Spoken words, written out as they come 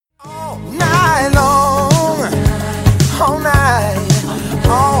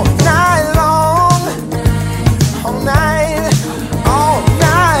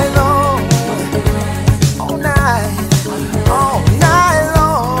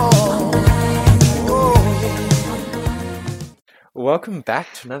welcome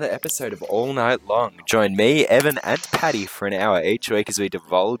back to another episode of All Night Long. Join me, Evan, and Paddy for an hour each week as we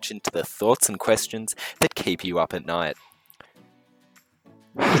divulge into the thoughts and questions that keep you up at night.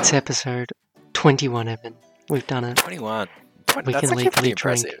 It's episode 21, Evan. We've done it. 21. We That's can actually pretty legally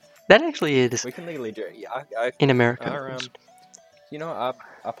drink. impressive. That actually is We can legally do it. in America. Our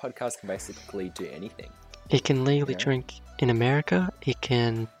podcast can basically do anything. It can legally drink in America. It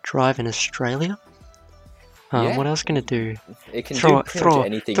can drive in Australia. What else can it do? It can throw do pretty much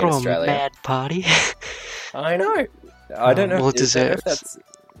anything in a Australia. mad party. I know. I don't know. Or if desserts. that's...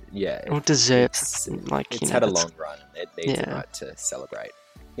 Yeah. Or desserts. It's had a long run. It needs a right to celebrate.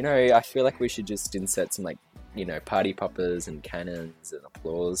 I feel like we should just insert some, party poppers and cannons and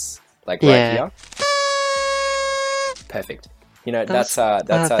applause. Right here. Perfect. That's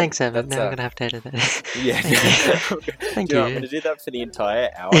thanks, Evan. Now I'm going to have to edit that. Yeah. Thank you. I'm going to do that for the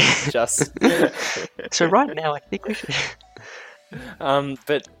entire hour. Just. So right now, I think we should.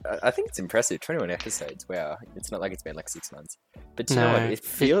 But I think it's impressive. 21 episodes. Wow. It's not like it's been 6 months. But you know what? It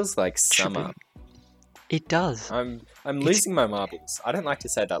feels like summer. It does. I'm losing my marbles. I don't like to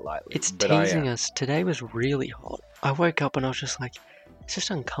say that lightly. It's teasing us. Today was really hot. I woke up and I was just like, it's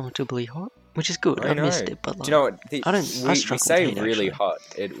just uncomfortably hot, which is good. I missed it, but do you know what? I we say really hot.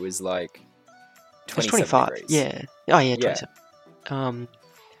 It was 25. degrees. Yeah. Oh yeah, 27.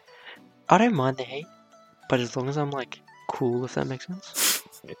 I don't mind the heat, but as long as I'm cool, if that makes sense.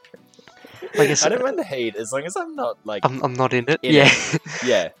 I don't mind the heat as long as I'm not I'm not in it.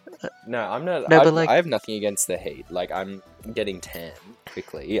 Yeah. No, I'm not. No, I have nothing against the heat. I'm getting tan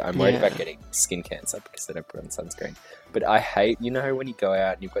quickly. I'm worried about getting skin cancer because I don't put on sunscreen. But I hate, when you go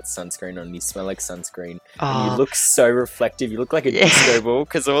out and you've got sunscreen on and you smell like sunscreen and you look so reflective. You look like a disco ball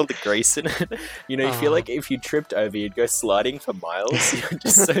because of all the grease in it. You feel like if you tripped over, you'd go sliding for miles. You're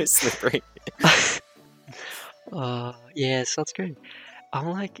just so slippery. Yeah, sunscreen.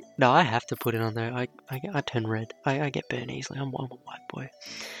 I'm no, I have to put it on there. I turn red. I get burned easily. I'm a white boy.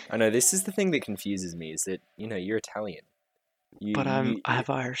 I know, this is the thing that confuses me, is that, you're Italian. I have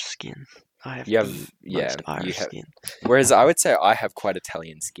Irish skin. I have Irish skin. Whereas I would say I have quite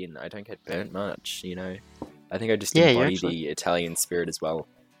Italian skin. I don't get burnt much, I think I just embody the Italian spirit as well.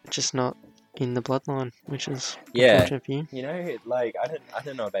 Just not in the bloodline, which is unfortunate for you. I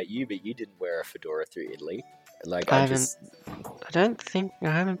don't know about you, but you didn't wear a fedora through Italy. I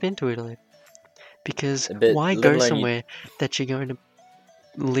haven't been to Italy. Because why go somewhere that you're going to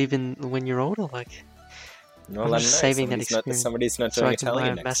live in when you're older? I'm just saving that experience. Somebody's not doing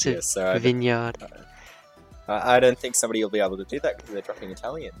Italian next year, so vineyard. I don't think somebody will be able to do that because they're dropping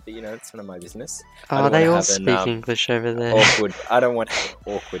Italian. But it's none of my business. They all speak English over there. I don't want to have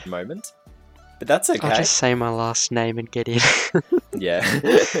an awkward moment. But that's okay. I'll just say my last name and get in. Yeah.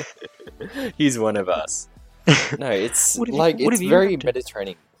 He's one of us. No, it's it's very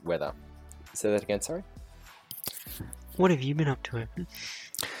Mediterranean weather. Say that again, sorry? What have you been up to, Evan?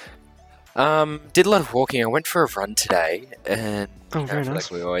 Did a lot of walking. I went for a run today, and very nice.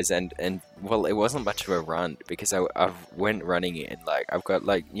 We always and well, it wasn't much of a run because I went running in I've got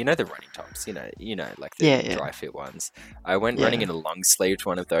the running tops, the dry fit ones. I went running in a long sleeved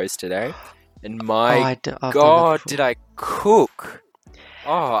one of those today, and my God, did I cook?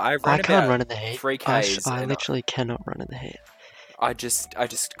 I can't run in the heat. 3Ks. I literally cannot run in the heat. I just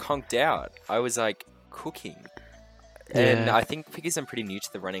conked out. I was cooking. And I think because I'm pretty new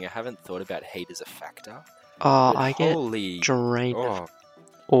to the running, I haven't thought about heat as a factor. I get drained of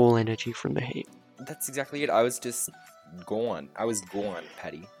all energy from the heat. That's exactly it. I was just gone. I was gone,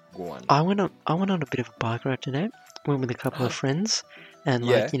 Paddy. Gone. I went on a bit of a bike ride today. Went with a couple of friends. And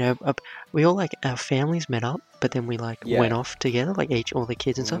we all our families met up, but then we went off together, all the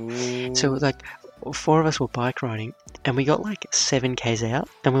kids and stuff. Ooh. So 4 of us were bike riding, and we got 7Ks out,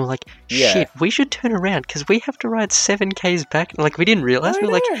 and we were shit, we should turn around because we have to ride 7Ks back. We didn't realize. We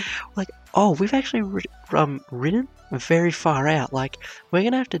were we've actually ridden very far out. We're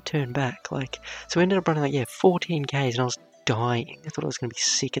gonna have to turn back. So we ended up running 14Ks, and I was dying. I thought I was gonna be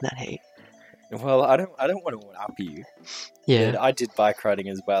sick in that heat. Well, I don't want to one-up you. Yeah. But I did bike riding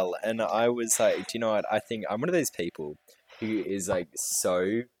as well, and I was do you know what? I think I'm one of those people who is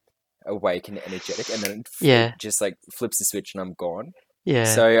so awake and energetic, and then just flips the switch and I'm gone. Yeah.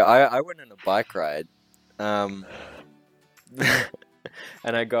 So I went on a bike ride, and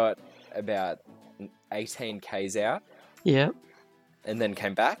I got about 18 Ks out. Yeah. And then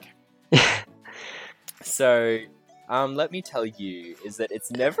came back. So. Let me tell you, is that it's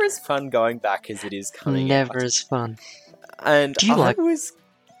never as fun going back as it is coming out. Never as fun. And do you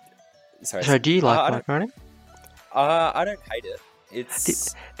Sorry, do you like bike riding? I don't hate it.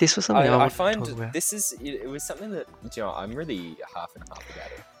 It's This was something I I wanted to find talk about. it was something that I'm really half and half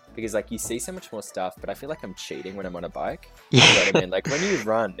about it because like you see so much more stuff, but I feel like I'm cheating when I'm on a bike. You know what I mean? Like when you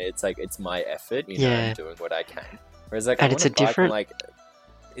run, it's like it's my effort. I'm doing what I can. Whereas like And I'm it's on a a bike, I'm different. like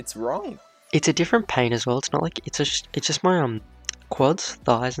it's wrong. It's a different pain as well. It's not like it's just my quads,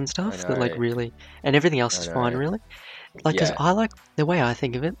 thighs, and I stuff that like know. really, and everything else I is fine know. really. Like, cause Yeah. I like the way I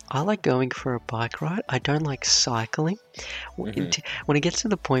think of it. I like going for a bike ride. I don't like cycling. Mhm. When it gets to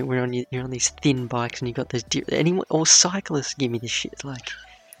the point where you're on these thin bikes and you got those anyone or cyclists give me this shit. Like,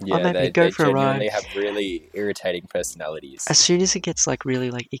 I'm Yeah, happy to go they for a ride. genuinely have really irritating personalities. As soon as it gets like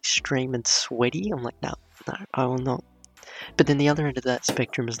really like extreme and sweaty, I'm like, no, I will not. But then the other end of that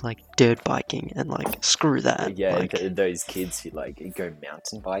spectrum is like dirt biking and like screw that. Yeah, Like, those kids who like go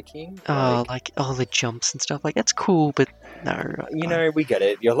mountain biking, like all the jumps and stuff. Like that's cool, but no. we get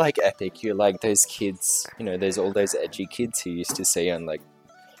it. You're like epic. You're like those kids. There's all those edgy kids who you used to see on like,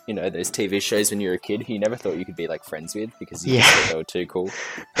 those TV shows when you were a kid who you never thought you could be like friends with because you just thought they were too cool.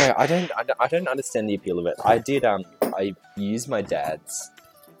 No, I don't understand the appeal of it. I did. I used my dad's.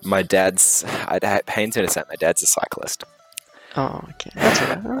 I pains me to say my dad's a cyclist. Oh, okay. That's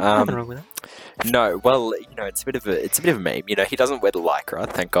alright. Nothing wrong with that. No, well, it's a bit of a meme. He doesn't wear the lycra.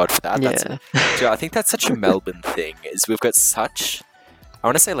 Thank God for that. I think that's such a Melbourne thing. Is we've got such, I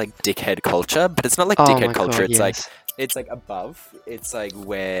want to say like dickhead culture, but it's not like dickhead culture. God, It's like above. It's like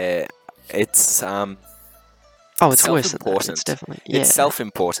where it's Oh, it's worse than that. It's definitely It's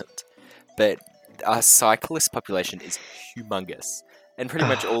self-important, but our cyclist population is humongous, and pretty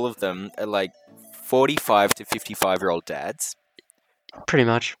much all of them are like 45 to 55-year-old dads. Pretty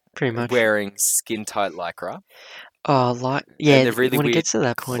much. Wearing skin tight lycra. Oh, Really when it weird gets to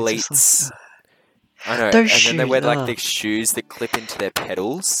that point, it's cleats. like, I know. those and then they wear like shoes, these shoes that clip into their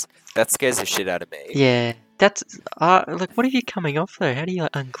pedals. That scares the shit out of me. Yeah, that's like, what are you coming off though? How do you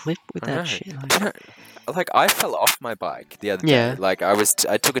like, unclip with that shit? Like I fell off my bike the other day. Like I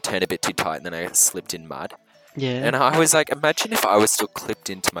took a turn a bit too tight, and then I slipped in mud. Yeah. And I was like, imagine if I was still clipped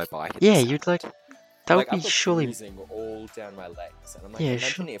into my bike. You'd like. That would be I've got surely bruising all down my legs, and I'm like, Yeah,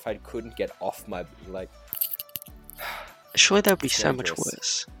 imagine if I couldn't get off my like. Surely that would be so dangerous. much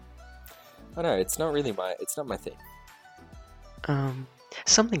worse. I know it's not my thing.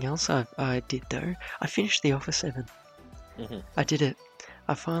 Something else I did though. I finished The Office 7. Mm-hmm. I did it.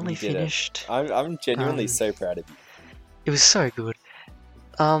 I finally finished. I'm genuinely so proud of you. It was so good.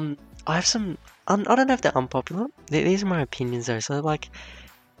 I have some. I don't know if they're unpopular. These are my opinions though. So like,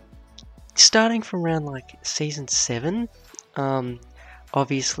 starting from around like season 7,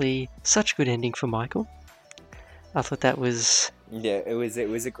 obviously such a good ending for Michael. I thought that was. Yeah, it was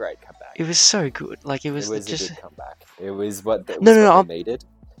a great comeback. It was so good. Like it was just a good comeback. It was what they needed.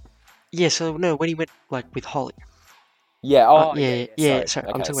 Yeah. So no, when he went like with Holly. Yeah. Oh. Yeah. Sorry,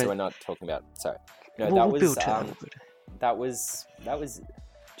 okay, I'm talking so about. we're not talking about. Sorry. No, We'll build to that was. That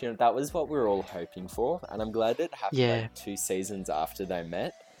was what we were all hoping for, and I'm glad it happened like 2 seasons after they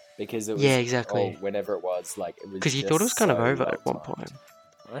met, because it was exactly. whenever it was like it was because you thought it was kind of over at one point.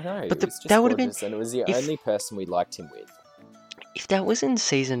 I know, but it was just that would have been, and it was the only person we liked him with. If that was in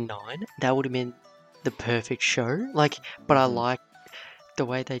season 9, that would have been the perfect show. Like, but I liked the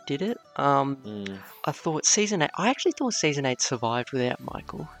way they did it. I thought season 8. I actually thought season 8 survived without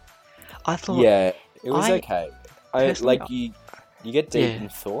Michael. I thought. Yeah, it was okay. I like you get deep in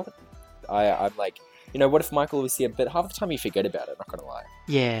thought. I'm like, what if Michael was here? But half the time you forget about it. Not gonna lie.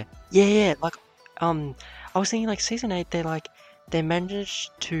 Yeah. Like, I was thinking like season 8. They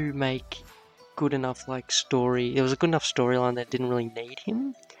managed to make good enough like story. It was a good enough storyline that didn't really need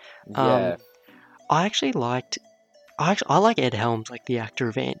him. Yeah. I actually liked. I like Ed Helms, like the actor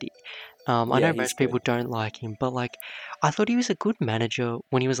of Andy. I know most people don't like him, but like I thought he was a good manager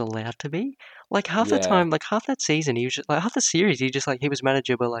when he was allowed to be. Like half the time, like half that season, he was just like half the series, he was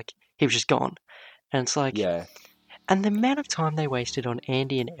manager, but like he was just gone. And it's like, and the amount of time they wasted on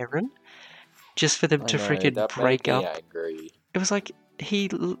Andy and Erin just for them to freaking break up. Angry. It was like he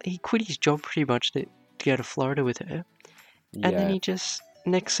quit his job pretty much to go to Florida with her, and then he just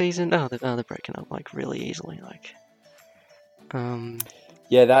next season they're breaking up like really easily, like.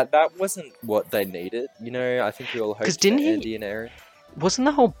 Yeah, that wasn't what they needed. I think we all hoped for Andy and Erin. Wasn't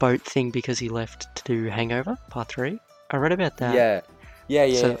the whole boat thing because he left to do Hangover Part 3? I read about that. Yeah.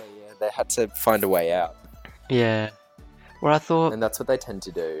 They had to find a way out. Yeah. Where I thought... And that's what they tend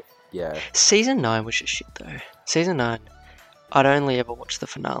to do. Yeah. Season 9 was just shit, though. Season 9, I'd only ever watch the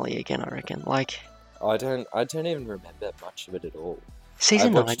finale again, I reckon. Like... I don't even remember much of it at all.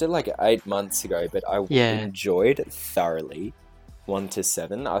 Season 9... I watched it like 8 months ago, but I enjoyed thoroughly 1 to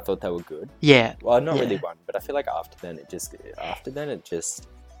 7, I thought they were good. Yeah. Well, not really Yeah. 1, but I feel like after then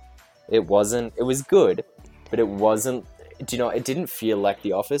it wasn't. It was good, but it wasn't. Do you know? It didn't feel like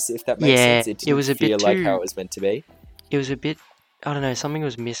The Office, if that makes Yeah, sense. It it didn't was a bit feel like how too. it was meant to be. It was a bit. I don't know. Something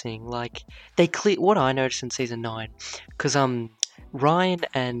was missing. Like what I noticed in season 9, because Ryan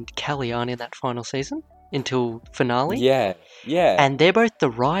and Kelly aren't in that final season until finale, Yeah, yeah, and they're both the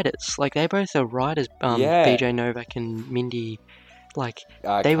writers. Like they both are writers. yeah. BJ Novak and Mindy. Like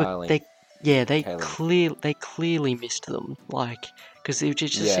they were. Kylie, They Kaylin. clearly missed them. Like because it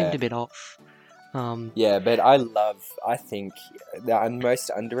just Yeah. seemed a bit off. Yeah, but I think the most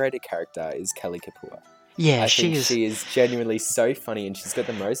underrated character is Kelly Kapoor. Yeah, I she think is. she is genuinely so funny, and she's got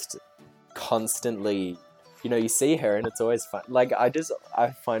the most constantly. You see her, and it's always fun. Like I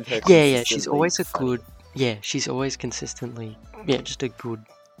find her. Yeah. She's consistently always a funny. good. Yeah, she's always consistently. Yeah, just a good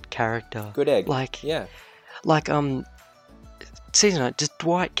character. Good egg. Like Yeah. Season 9, just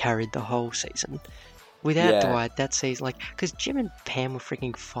Dwight carried the whole season. Without Yeah. Dwight, that season, like, because Jim and Pam were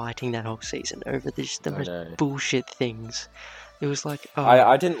freaking fighting that whole season over the I most know. bullshit things. It was like, oh,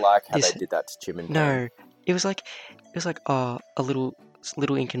 I didn't like how this- they did that to Jim and Pam. no, it was like, oh, a little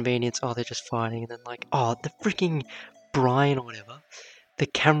inconvenience. Oh, they're just fighting, and then like, oh, the freaking Brian or whatever, the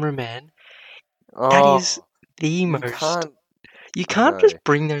cameraman. That Oh, is the you most. can't. You can't No. just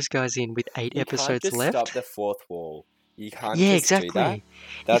bring those guys in with 8 You episodes can't just left. stop the fourth wall. You can't Yeah, just do that. exactly.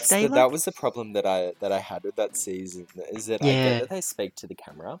 That they, was the problem that I had with that season. Is that I Yeah. get that they speak to the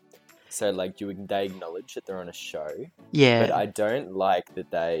camera, so like they acknowledge that they're on a show, Yeah. but I don't like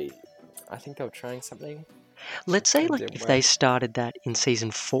that they. I think they were trying something. Let's say It like didn't if they work. started that in season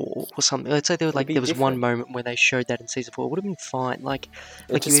 4 or something. Let's say there was It'd be there was one different. moment where they showed that in season 4. It would have been fine. Like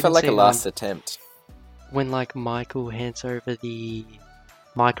It Like, you just even felt like see a last attempt. when like Michael hands over the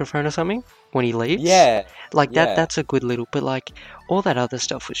microphone or something when he leaves. Yeah, Like yeah. that's a good little. But like all that other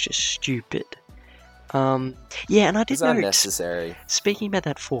stuff was just stupid. Yeah, and I It did was know. unnecessary. Speaking about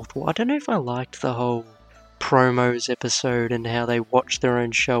that fourth wall, I don't know if I liked the whole promos episode and how they watched their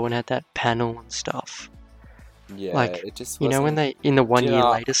own show and had that panel and stuff. Yeah, Like, it just You know when wasn't- they in the 1 you year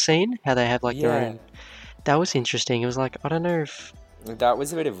know, later scene, how they have like their Yeah. own. That was interesting. It was like I don't know if That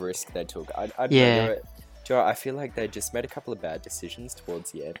was a bit of risk they took. Yeah. I feel like they just made a couple of bad decisions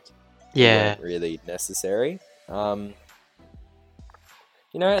towards the end. That yeah weren't really necessary. And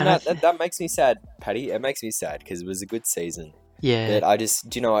And I that makes me sad, Paddy. It makes me sad because it was a good season. yeah But I just,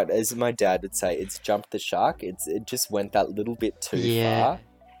 do you know what? As my dad would say, it's jumped the shark. It just went that little bit too Yeah. far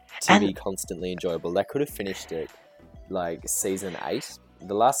to And- be constantly enjoyable. They could have finished it like season 8.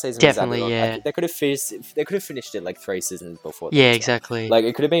 The last season Definitely, was added on. I yeah. think they could have finished it like 3 seasons before. that yeah as well. exactly. Like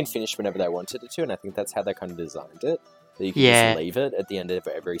it could have been finished whenever they wanted it to, and I think that's how they kind of designed it. That you can Yeah. just leave it at the end of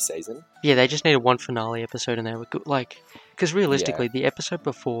every season. Yeah, they just needed one finale episode and they were good. Like, because realistically, the episode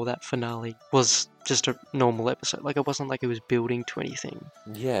before that finale was just a normal episode. Like, it wasn't like it was building to anything.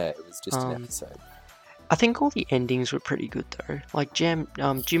 Yeah, it was just an Um, episode. I think all the endings were pretty good though. Like Jim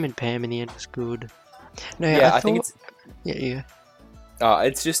and Pam in the end was good. No, Yeah, I I think thought- it's yeah. oh,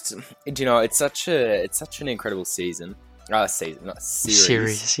 it's just it's such an incredible season. Season, not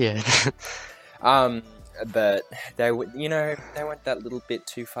series. Yeah. But they went that little bit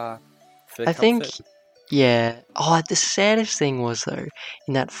too far for I think, comfort. yeah. Oh, the saddest thing was though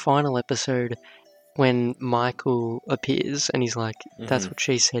in that final episode when Michael appears and he's like, "That's Mhm. what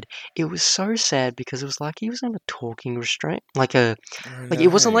she said." It was so sad because it was like he was on a talking restraint, like I it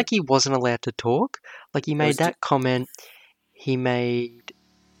wasn't know. like he wasn't allowed to talk. Like he made was that comment. He made,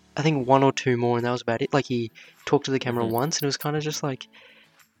 I think, 1 or 2 more, and that was about it. Like he talked to the camera Mhm. once, and it was kind of just like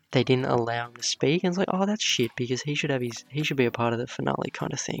they didn't allow him to speak, and it's like, oh, that's shit because he should be a part of the finale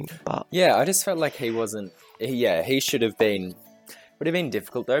kind of thing. But Yeah, I just felt like he wasn't. Yeah, he should have been. Would have been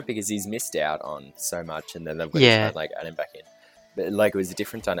difficult though because he's missed out on so much, and then they've got to Yeah. try and add him back in. But like it was a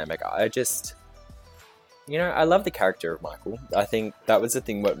different dynamic. I just, I love the character of Michael. I think that was the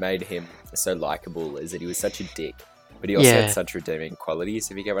thing what made him so likable is that he was such a dick, but he also Yeah. had such redeeming qualities.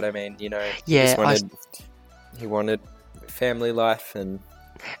 If you get what I mean, he yeah, just he wanted family life and.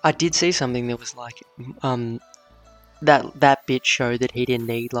 I did see something that was like, that bit showed that he didn't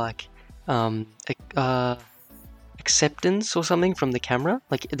need like, acceptance or something from the camera,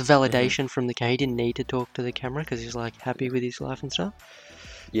 like the validation from the camera. He didn't need to talk to the camera because he's like happy with his life and stuff.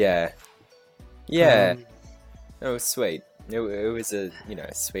 Yeah. Yeah. Um, It was sweet. It was a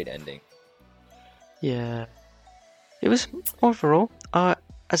sweet ending. Yeah. It was overall.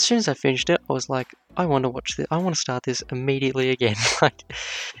 As soon as I finished it, I was like, I want to watch this. I want to start this immediately again. Like,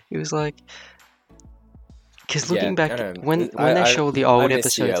 it was like, because looking back, I know. when they show the I old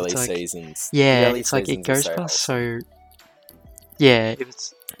miss the episodes, early it's like, seasons. yeah, The early it's like it seasons are goes so past so. Yeah,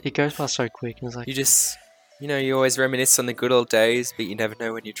 it goes past so quick, and it's like, You just, you always reminisce on the good old days, but you never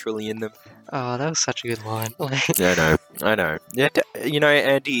know when you're truly in them. oh, that was such a good line. I know. Yeah,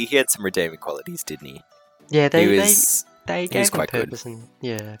 Andy, he had some redeeming qualities, didn't he? Yeah, He they was gave him quite good. purpose, and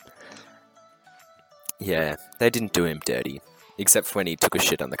yeah. Yeah, they didn't do him dirty, except for when he took a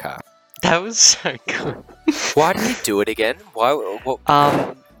shit on the car. That was so good. Why did he do it again? Why? What?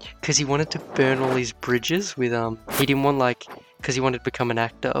 Because he wanted to burn all his bridges with he didn't want because he wanted to become an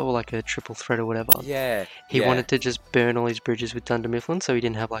actor or like a triple threat or whatever. Yeah. He wanted to just burn all his bridges with Dunder Mifflin, so he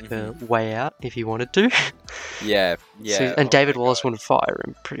didn't have like a way out if he wanted to. Yeah. And David Wallace wouldn't fire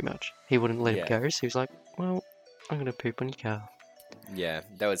him, pretty much. He wouldn't let him go, so he was like, "Well, I'm gonna poop on your car." Yeah,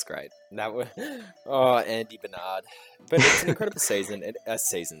 that was great. Andy Bernard. But it's an incredible series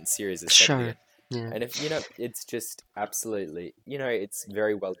is Sure. Yeah. And if it's just absolutely, it's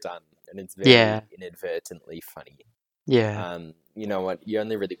very well done, and it's very inadvertently funny. Yeah. You know what? You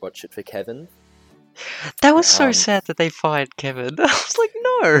only really watch it for Kevin. That was so sad that they fired Kevin. I was like,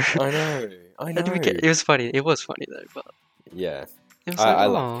 no. I know. It was funny. It was funny though, but yeah, it was I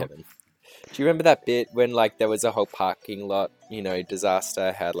love Kevin. Do you remember that bit when there was a whole parking lot,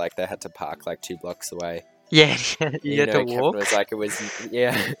 disaster? How they had to park 2 blocks away. Yeah, you had to Kevin walk. was like, it was,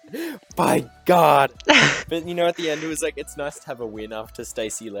 by God. But at the end it was like, it's nice to have a win after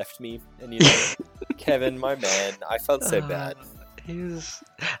Stacey left me, and Kevin, my man, I felt so bad.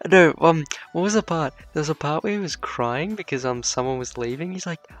 What was the part? There was a part where he was crying because someone was leaving. He's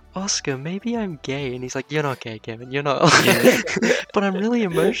like, Oscar, maybe I'm gay, and he's like, you're not gay, Kevin, you're not. But I'm really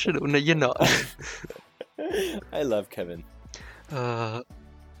emotional. No, you're not. I love Kevin.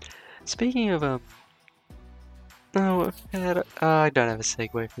 Speaking of no, I don't have a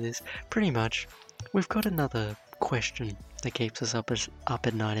segue for this. Pretty much, we've got another question that keeps us up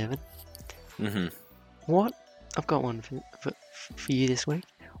at night, Evan. I've got one for you this week.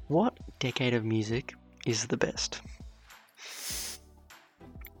 What decade of music is the best?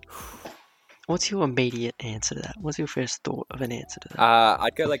 What's your immediate answer to that? What's your first thought of an answer to that?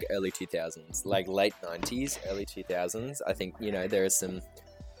 I'd go early 2000s, late 90s, early 2000s. I think, there is some...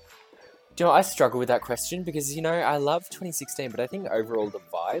 I struggle with that question because, I love 2016, but I think overall the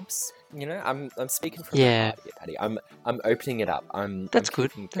vibes, I'm speaking from the heart here, Paddy. I'm opening it up. That's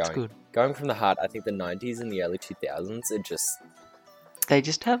good. Going from the heart, I think the 90s and the early 2000s are just... They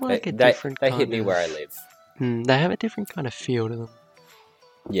just have a different They hit me where I live. They have a different kind of feel to them.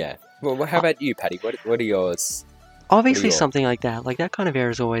 Yeah. Well, how about you, Paddy? What are yours? Obviously something like that. That kind of era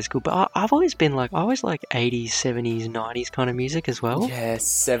is always good. But I've always been I always like 80s, 70s, 90s kind of music as well. Yeah,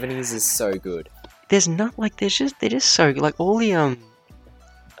 70s is so good. There's not they're just so good. All the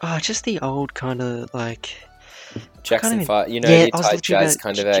just the old kind of Jackson 5, the tight jazz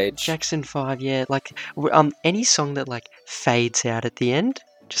kind of age. Jackson 5, yeah. Any song that fades out at the end.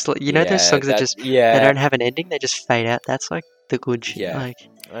 Just those songs that just they don't have an ending, they just fade out. That's the good shit. Yeah.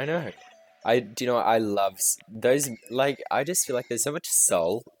 I know. I love those, I just feel there's so much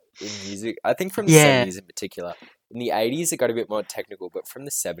soul in music. I think from the 70s in particular. In the 80s, it got a bit more technical, but from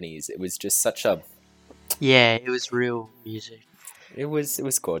the 70s, it was just such a... Yeah, it was real music. It was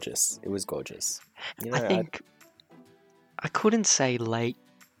gorgeous. It was gorgeous. I think... I couldn't say late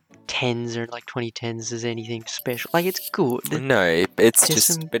 10s or 2010s is anything special. It's good. No, it's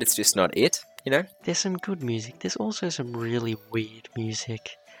just not it, There's some good music. There's also some really weird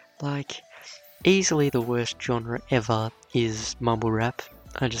music. Easily the worst genre ever is mumble rap.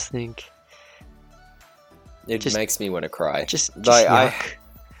 I just think it makes me want to cry. Just yuck.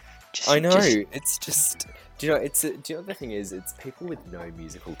 I know. It's just. Do you know what the thing is? It's people with no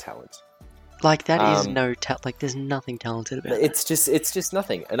musical talent. That is no talent. There's nothing talented about it. It's just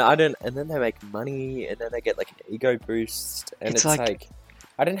nothing. And and then they make money, and then they get an ego boost, and it's I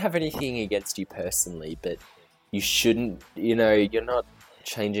don't have anything against you personally, but you shouldn't. You're not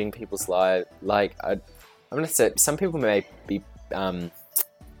changing people's lives. I'm gonna say some people may be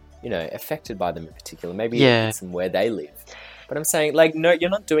affected by them in particular, maybe it's where they live, but I'm saying no, you're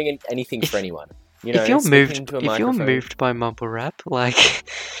not doing anything for anyone. If you're moved by mumble rap,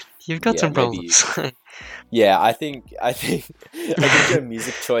 you've got some problems. Yeah, I think your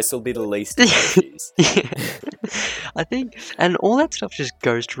music choice will be the least of my issues. I think, and all that stuff just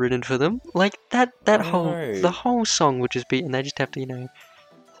ghost written for them. The whole song would just be, and they just have to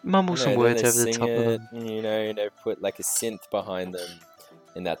mumble some words over the top of them. Put a synth behind them,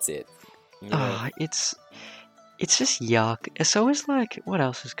 and that's it. It's just yuck. It's always what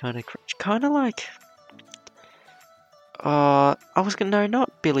else is kind of I was gonna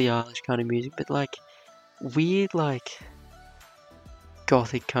not Billie Eilish kind of music, but weird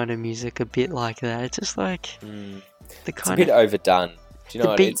gothic kind of music, a bit like that. It's just like the It's a kind bit of overdone. Do you know the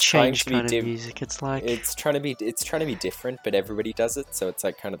what? beat It's trying change to be kind of music. It's like it's trying to be different, but everybody does it, so it's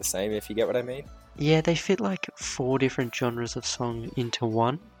like kind of the same. If you get what I mean? yeah, they fit like 4 different genres of song into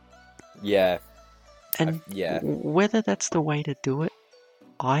one, Yeah, and yeah, whether that's the way to do it,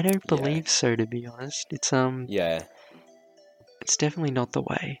 I don't yeah, believe so. To be honest, yeah. it's definitely not the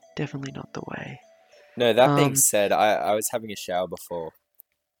way. Definitely not the way. No, that being said, I was having a shower before,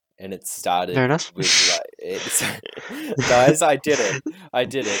 and it started Fair enough. with like it's guys, I did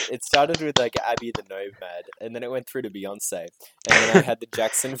it. It started with like Abby the Nomad, and then it went through to Beyonce, and then I had the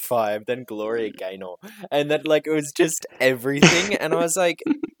Jackson 5, then Gloria Gaynor, and then like it was just everything, and I was like,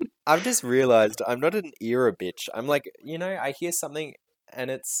 I've just realized I'm not an era bitch. I'm like, I hear something, and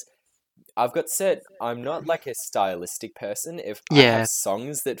I've got I'm not like a stylistic person. If I Yeah. have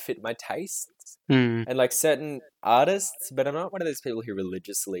songs that fit my tastes Mm. and like certain artists, but I'm not one of those people who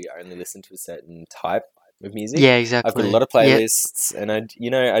religiously only listen to a certain type of music. Yeah, I've exactly. got a lot of Yeah. playlists, and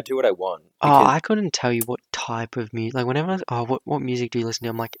I do what I want. Oh, I couldn't tell you what type of music. Like whenever what music do you listen to?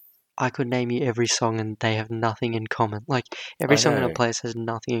 I'm like, I could name you every song and they have nothing in common. Like every I song in a know. place has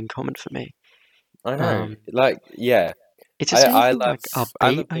nothing in common for me. I know. Like, yeah. It's just I anything love like I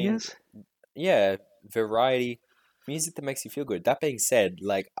upbeat, love I being guess. yeah, variety, music that makes you feel good. That being said,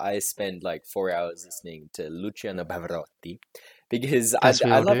 like I spend like 4 hours listening to Luciano Pavarotti because As we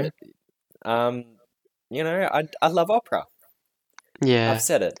I all love do. it. I love opera. Yeah. I've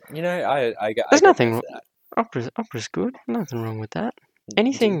said it. I There's go nothing. for that. Opera's good. Nothing wrong with that.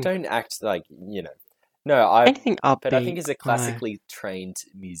 Anything. Don't act like No, Anything upbeat. but I think as a I- classically trained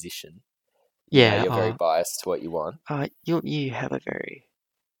musician, yeah. you're very biased to what you want. You have a very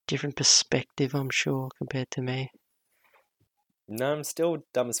different perspective, I'm sure, compared to me. No, I'm still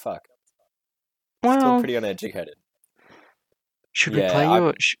dumb as fuck. Still Well, pretty uneducated. should Yeah,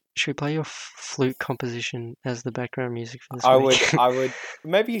 we play your flute composition as the background music for this I week? would.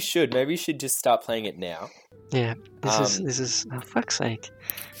 Maybe you should. Maybe you should just start playing it now. Yeah, this is oh, fuck's sake.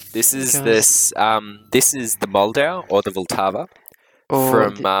 This is Guys. this is the Moldau or the Vltava Or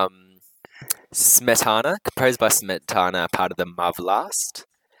from Smetana, composed by Smetana, part of the Mavlast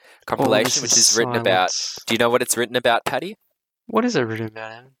compilation, which is written about. Do you know what it's written about, Paddy? What is it written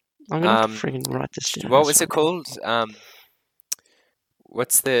about, Evan? I'm gonna have to freaking write this down. What was it called?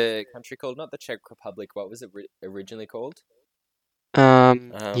 What's the country called? Not the Czech Republic. What was it originally called?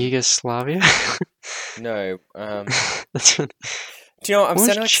 Yugoslavia. No. That's what, Do you know what? I'm what was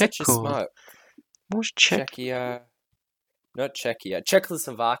sounding like Czech such a called? smart. What was Czech? Czechia. Not Czechia.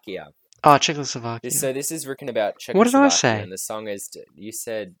 Czechoslovakia. Oh, Czechoslovakia. So this is written about Czechoslovakia. What did I say? And the song is. You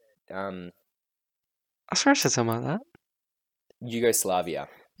said. I swear I said something like that. Yugoslavia.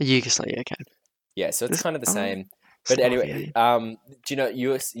 Yugoslavia. Okay. Yeah, so it's kind of the same. But Slavia. anyway, do you know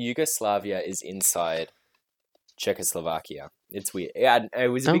Yugoslavia is inside Czechoslovakia? It's weird. Yeah, it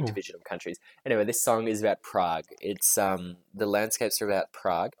was a big division of countries. Anyway, this song is about Prague. It's the landscapes are about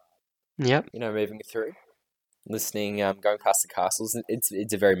Prague. Yep. Moving through, listening, going past the castles.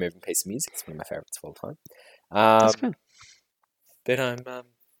 It's a very moving piece of music. It's one of my favorites of all time. That's good.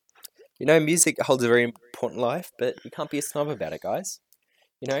 But music holds a very important life, but you can't be a snob about it, guys.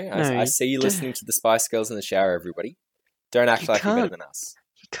 I see you listening to the Spice Girls in the shower, everybody. Don't act like you're better than us.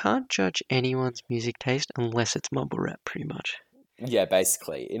 You can't judge anyone's music taste unless it's mumble rap, pretty much. Yeah,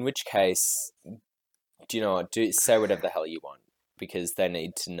 basically. In which case, do you know what? Say whatever the hell you want, because they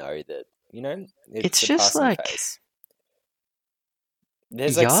need to know that, it's a just passing like... phase.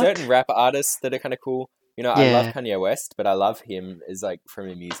 There's like certain rap artists that are kind of cool. I love Kanye West, but I love him as like from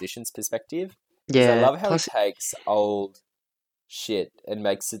a musician's perspective. Yeah. I love how he takes old shit and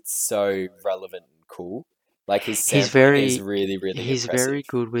makes it so relevant and cool. Like his sampling is really, really He's impressive. very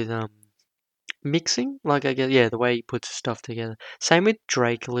good with mixing. Like I guess the way he puts stuff together. Same with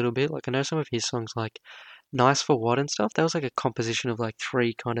Drake a little bit. Like I know some of his songs like Nice for What and stuff. That was like a composition of like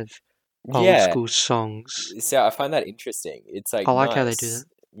 3 kind of old school songs. So I find that interesting. It's like I like how they do that.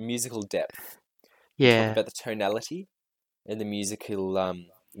 Musical depth. Yeah. Talk about the tonality and the musical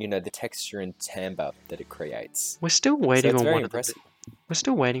the texture and timbre that it creates. We're still waiting on one impressive. of them. We're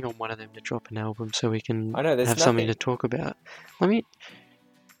still waiting on one of them to drop an album so we can have something to talk about. Let me.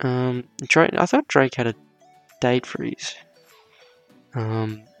 Drake. I thought Drake had a date for his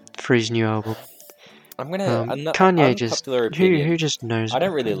new album. I'm gonna. Kanye just. Who just knows? I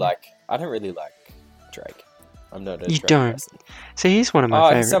don't really like Drake. I'm not a Drake don't. person. See, he's one of my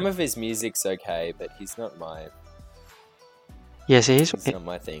favorites. Some of his music's okay, but he's not my. Yeah, see, he's not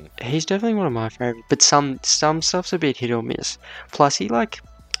my thing. He's definitely one of my favorites, but some stuff's a bit hit or miss. Plus, he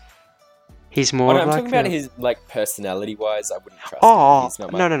He's Oh more no, of I'm like talking about a... his like personality-wise. I wouldn't trust him. Oh, He's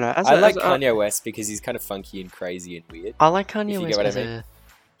not no, my. no, no. I like Kanye West because he's kind of funky and crazy and weird. I like If Kanye you get West what I as mean. a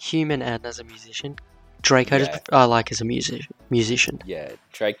human and as a musician. Drake, Yeah. I like as a musician. Yeah,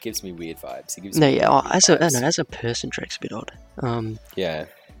 Drake gives me weird vibes. He gives No, me yeah, weird vibes. as a person, Drake's a bit odd. Yeah.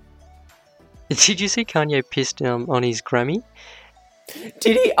 Did you see Kanye pissed on his Grammy?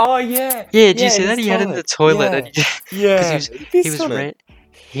 Did he? Oh yeah. Yeah, did you Yeah, see in that? his He had it in the toilet, and Yeah. because He he pissed was on it.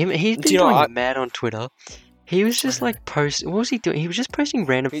 he's Do been you know, going mad on Twitter. He was just like post. What was he doing? He was just posting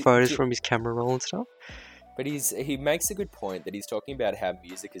random photos from his camera roll and stuff. But he makes a good point that he's talking about how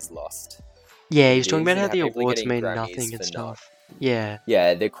music is lost. Yeah, he's talking It is, about how and the how people are awards getting mean Grammys nothing and for stuff. Yeah.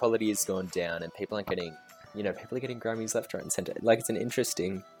 Yeah, their quality has gone down, and people aren't getting, people are getting Grammys left, right, and center. Like, it's an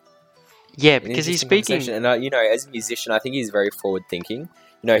interesting, Yeah, because he's speaking. conversation. And as a musician, I think he's very forward thinking.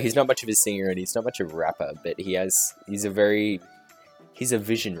 He's not much of a singer and he's not much of a rapper, but he's a visionary.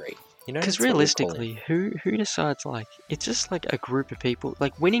 Because That's what we call realistically, who decides, like, it's just like a group of people,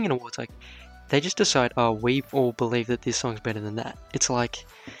 like winning an award's like, they just decide, oh, we all believe that this song's better than that. It's like,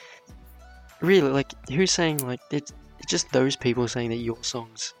 really, like, who's saying, like, it's just those people saying that your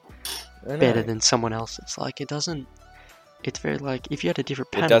song's I know. better than someone else. It's like, it doesn't, it's very, like, if you had a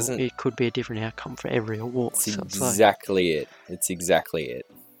different panel, it could be a different outcome for every award. It's so exactly it. It's exactly it.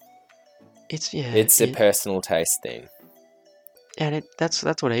 It's a personal taste thing. And that's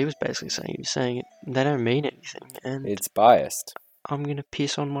what he was basically saying. He was saying they don't mean anything, and it's biased. I'm gonna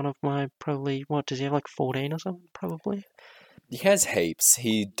piss on one of my probably does he have like 14 or something? Probably. He has heaps.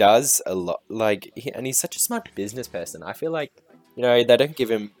 He does a lot. And he's such a smart business person. I feel like they don't give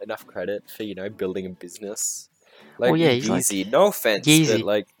him enough credit for building a business. Like Yeezy. No offense, Yeezy.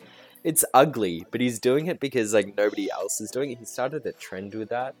 but it's ugly. But he's doing it because nobody else is doing it. He started a trend with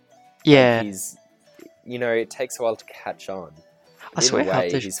that. Yeah. He's it takes a while to catch on. I swear,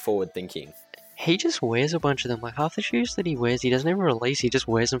 he's forward thinking. He just wears a bunch of them. Like half the shoes that he wears, he doesn't ever release. He just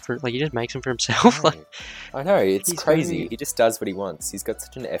wears them he just makes them for himself. I know, it's crazy. He just does what he wants. He's got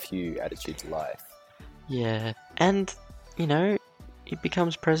such an FU attitude to life. Yeah, and he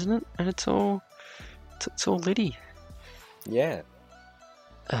becomes president, and it's all litty. Yeah.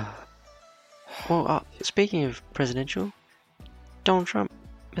 Well, speaking of presidential, Donald Trump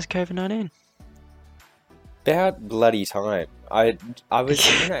has COVID-19. About bloody time. I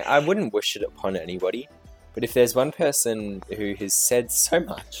was I wouldn't wish it upon anybody, but if there's one person who has said so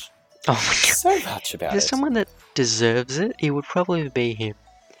much, so much about there's someone that deserves it, it would probably be him.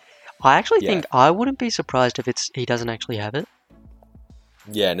 I actually think I wouldn't be surprised if he doesn't actually have it.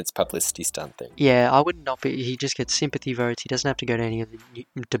 Yeah, and it's publicity stunt thing. Yeah, I would not be. He just gets sympathy votes. He doesn't have to go to any of the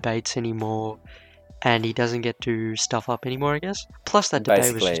debates anymore. And he doesn't get to stuff up anymore, I guess. Plus, that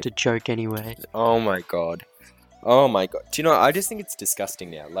debate was just a joke anyway. Oh my god. Do you know, I just think it's disgusting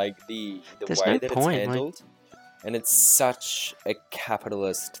now. Like, the way that it's handled. And it's such a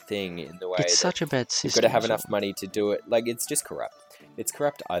capitalist thing in the way it's such a bad system. You've got to have enough money to do it. Like, it's just corrupt. It's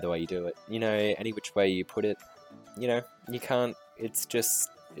corrupt either way you do it. Any which way you put it. You can't... It's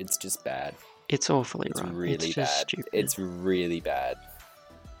just bad. It's awfully wrong. It's really bad. Stupid. It's really bad.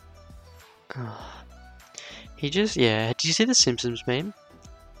 He just, Did you see the Simpsons meme?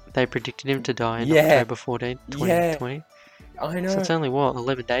 They predicted him to die in October 14, 2020. Yeah. I know. So it's only,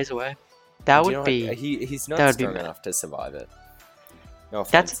 11 days away? That would be... He's not strong enough to survive it. No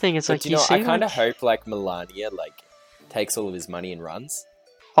offense. That's the thing, it's but I kind of hope, Melania, takes all of his money and runs.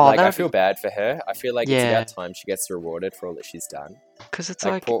 Oh, I feel bad for her. I feel like it's about time she gets rewarded for all that she's done. Because it's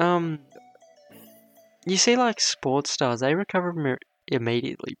you see, sports stars, they recover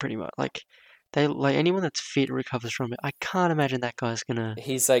immediately, pretty much. They anyone that's fit recovers from it. I can't imagine that guy's gonna.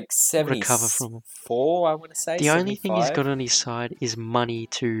 He's 74, recover from it. I want to say. The 75? only thing he's got on his side is money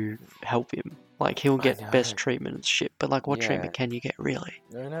to help him. He'll get best treatment and shit. But what treatment can you get really?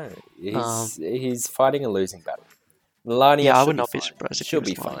 I know. He's fighting a losing battle. Melania, I would not be surprised if she'll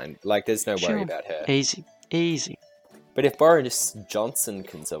be fine. There's no worry about her. Easy. But if Boris Johnson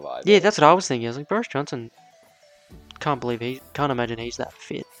can survive, that's what I was thinking. I was like, Boris Johnson. Can't imagine he's that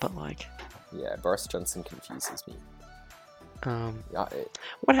fit. But yeah, Boris Johnson confuses me. What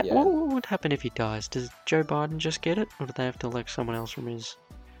would happen if he dies? Does Joe Biden just get it, or do they have to elect someone else from his?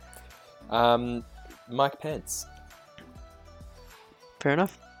 Mike Pence. Fair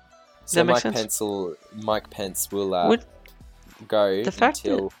enough. So that makes sense. Mike Pence will go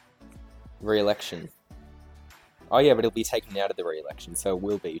until re-election. Oh yeah, but it'll be taken out of the re-election, so it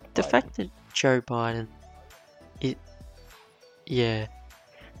will be. The fact that Joe Biden,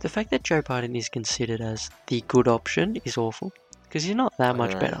 the fact that Joe Biden is considered as the good option is awful because he's not that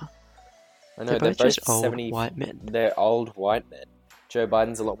much better. I know they're both just old white men. They're old white men. Joe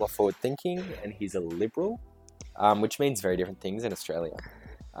Biden's a lot more forward-thinking, and he's a liberal, which means very different things in Australia.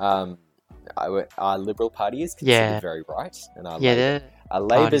 Our Liberal Party is considered very right, and our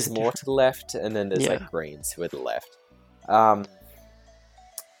Labor's more to the left, and then there's like Greens who are the left.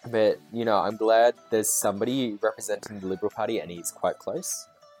 But, you know, I'm glad there's somebody representing the Liberal Party, and he's quite close.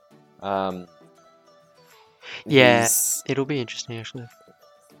 It'll be interesting, actually.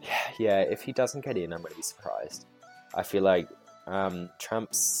 Yeah, if he doesn't get in, I'm going to be surprised. I feel like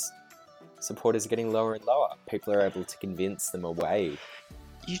Trump's supporters are getting lower and lower. People are able to convince them away.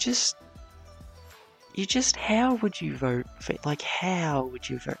 You just, how would you vote for, like, how would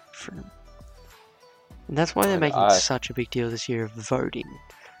you vote for him? And that's why they're making such a big deal this year of voting.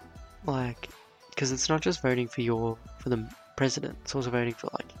 Like, because it's not just voting for the president, it's also voting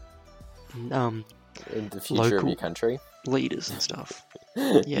for, like, in the future of your country. Leaders and stuff.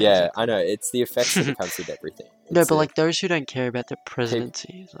 Yeah, I know. It's the effects that comes with everything. No, but like those who don't care about the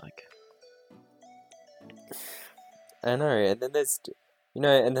presidency is like. I know, and then there's, you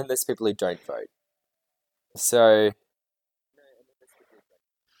know, and then there's people who don't vote. So.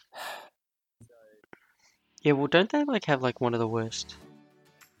 Yeah, well, don't they like have like one of the worst?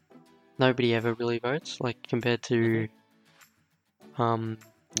 Nobody ever really votes, like compared to. No,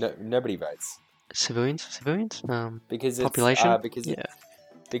 nobody votes. Civilians, because it's, population,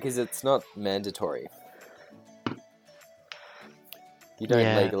 because it's not mandatory. You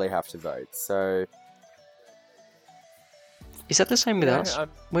don't legally have to vote, so. Is that the same with us?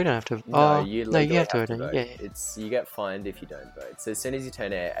 We don't have to. You have to vote. Yeah. You get fined if you don't vote. So as soon as you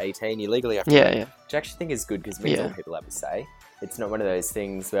turn 18, you legally have to vote. Yeah. Which I actually think is good because it means all people have a say. It's not one of those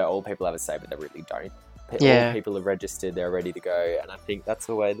things where all people have a say, but they really don't. All people are registered, they're ready to go, and I think that's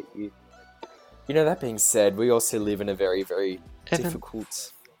the way that you. You know, that being said, we also live in a very, very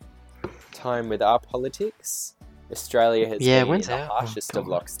difficult time with our politics. Australia has been in the harshest of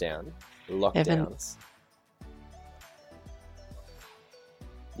lockdowns.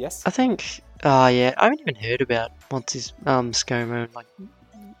 Yes? I think, I haven't even heard about what's his, ScoMo, like,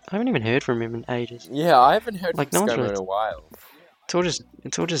 I haven't even heard from him in ages. Yeah, I haven't heard from ScoMo in a while.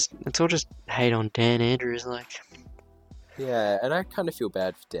 It's all just hate on Dan Andrews, like. Yeah, and I kind of feel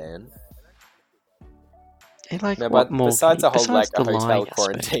bad for Dan. Like, no, but besides a hotel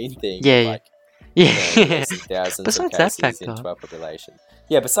quarantine thing, thousands besides of that cases into our population.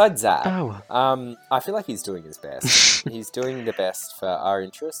 Yeah, besides that, I feel like he's doing his best. He's doing the best for our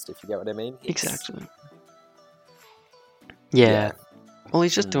interest, if you get what I mean. Exactly. Yeah. Well,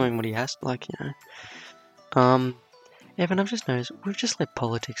 he's just doing what he has to, like, you know. Evan, I've just noticed, we've just let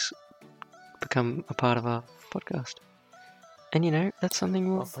politics become a part of our podcast. And, you know, that's something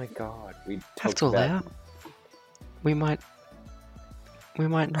we'll... Oh my god, we have to allow. We might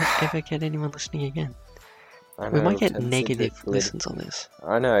not ever get anyone listening again. I know, we might get negative listens on this.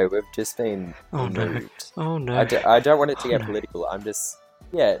 I know, we've just been moved. Oh no. I don't want it to get political. I'm just...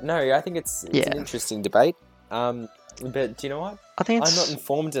 Yeah, no, I think it's an interesting debate. But do you know what? I'm not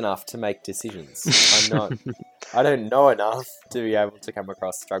informed enough to make decisions. I don't know enough to be able to come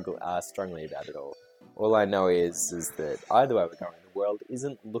across strongly about it all. All I know is that either way we're going, the world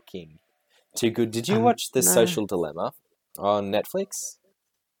isn't looking too good. Did you watch The Social Dilemma on Netflix?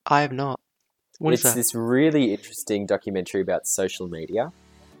 I have not. What is that? It's this really interesting documentary about social media.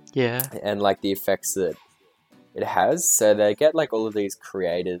 Yeah. And like the effects that it has. So they get like all of these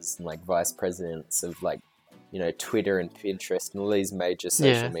creators and like vice presidents of like, you know, Twitter and Pinterest and all these major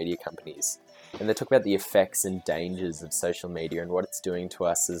social media companies. And they talk about the effects and dangers of social media and what it's doing to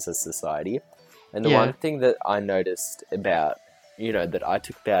us as a society. And the one thing that I noticed about, you know, that I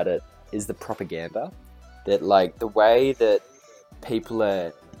took about it is the propaganda. That like the way that people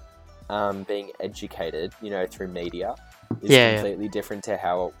are being educated, you know, through media is completely different to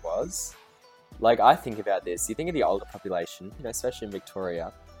how it was. Like I think about this, you think of the older population, you know, especially in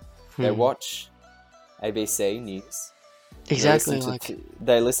Victoria, they watch ABC News. Exactly.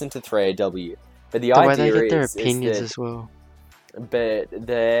 They listen to 3AW. But the idea way they get their opinions as well. But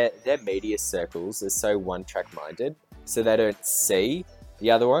their media circles are so one-track minded, so they don't see the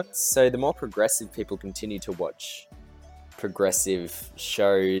other ones. So the more progressive people continue to watch progressive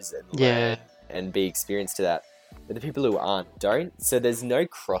shows and learn and be experienced to that. But the people who aren't don't. So there's no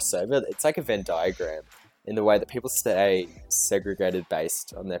crossover. It's like a Venn diagram in the way that people stay segregated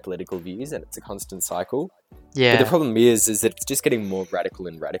based on their political views, and it's a constant cycle. Yeah. But the problem is that it's just getting more radical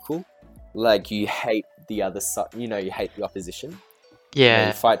and radical. Like you hate the other side, you know, you hate the opposition. Yeah. You know,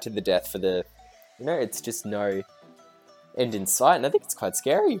 you fight to the death for the, you know, it's just no end in sight, and I think it's quite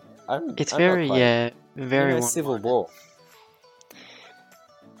scary. Very civil war.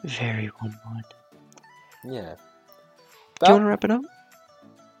 Very one-minded. Yeah. Do you want to wrap it up?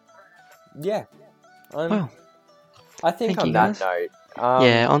 Yeah. Well, I think thank on you, that guys. note,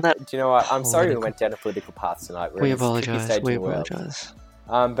 Yeah, on that. do you know what? I'm sorry we went down a political path tonight. We're We in this tricky apologise. stage We in the world. apologise.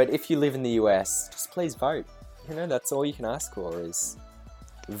 But if you live in the US, just please vote. You know, that's all you can ask for is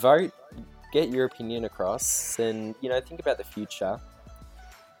vote, get your opinion across, and, you know, think about the future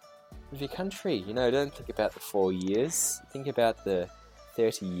of your country. You know, don't think about the 4 years. Think about the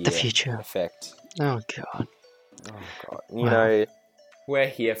 30-year The future. effect. Oh, God. Oh, God. You know, we're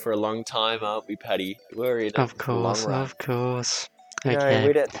here for a long time, aren't we, Paddy? We're in it Of for the long course, run. of course. You know,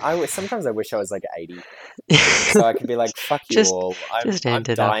 Okay. sometimes I wish I was like 80. So I could be like, fuck you Just- all. just I'm end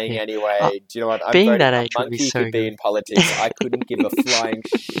it up dying here. anyway. Do you know what? I'm being voting. that A age would be monkey so could be good. in politics. I couldn't give a flying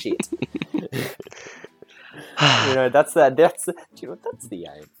shit. You know, that's do you know what? That's the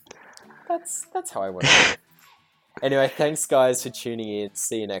aim. That's how I want to live. Anyway, thanks guys for tuning in.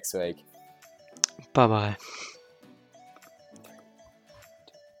 See you next week. Bye-bye.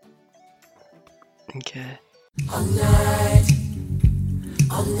 Okay. All night,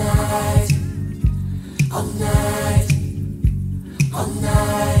 all night, all night.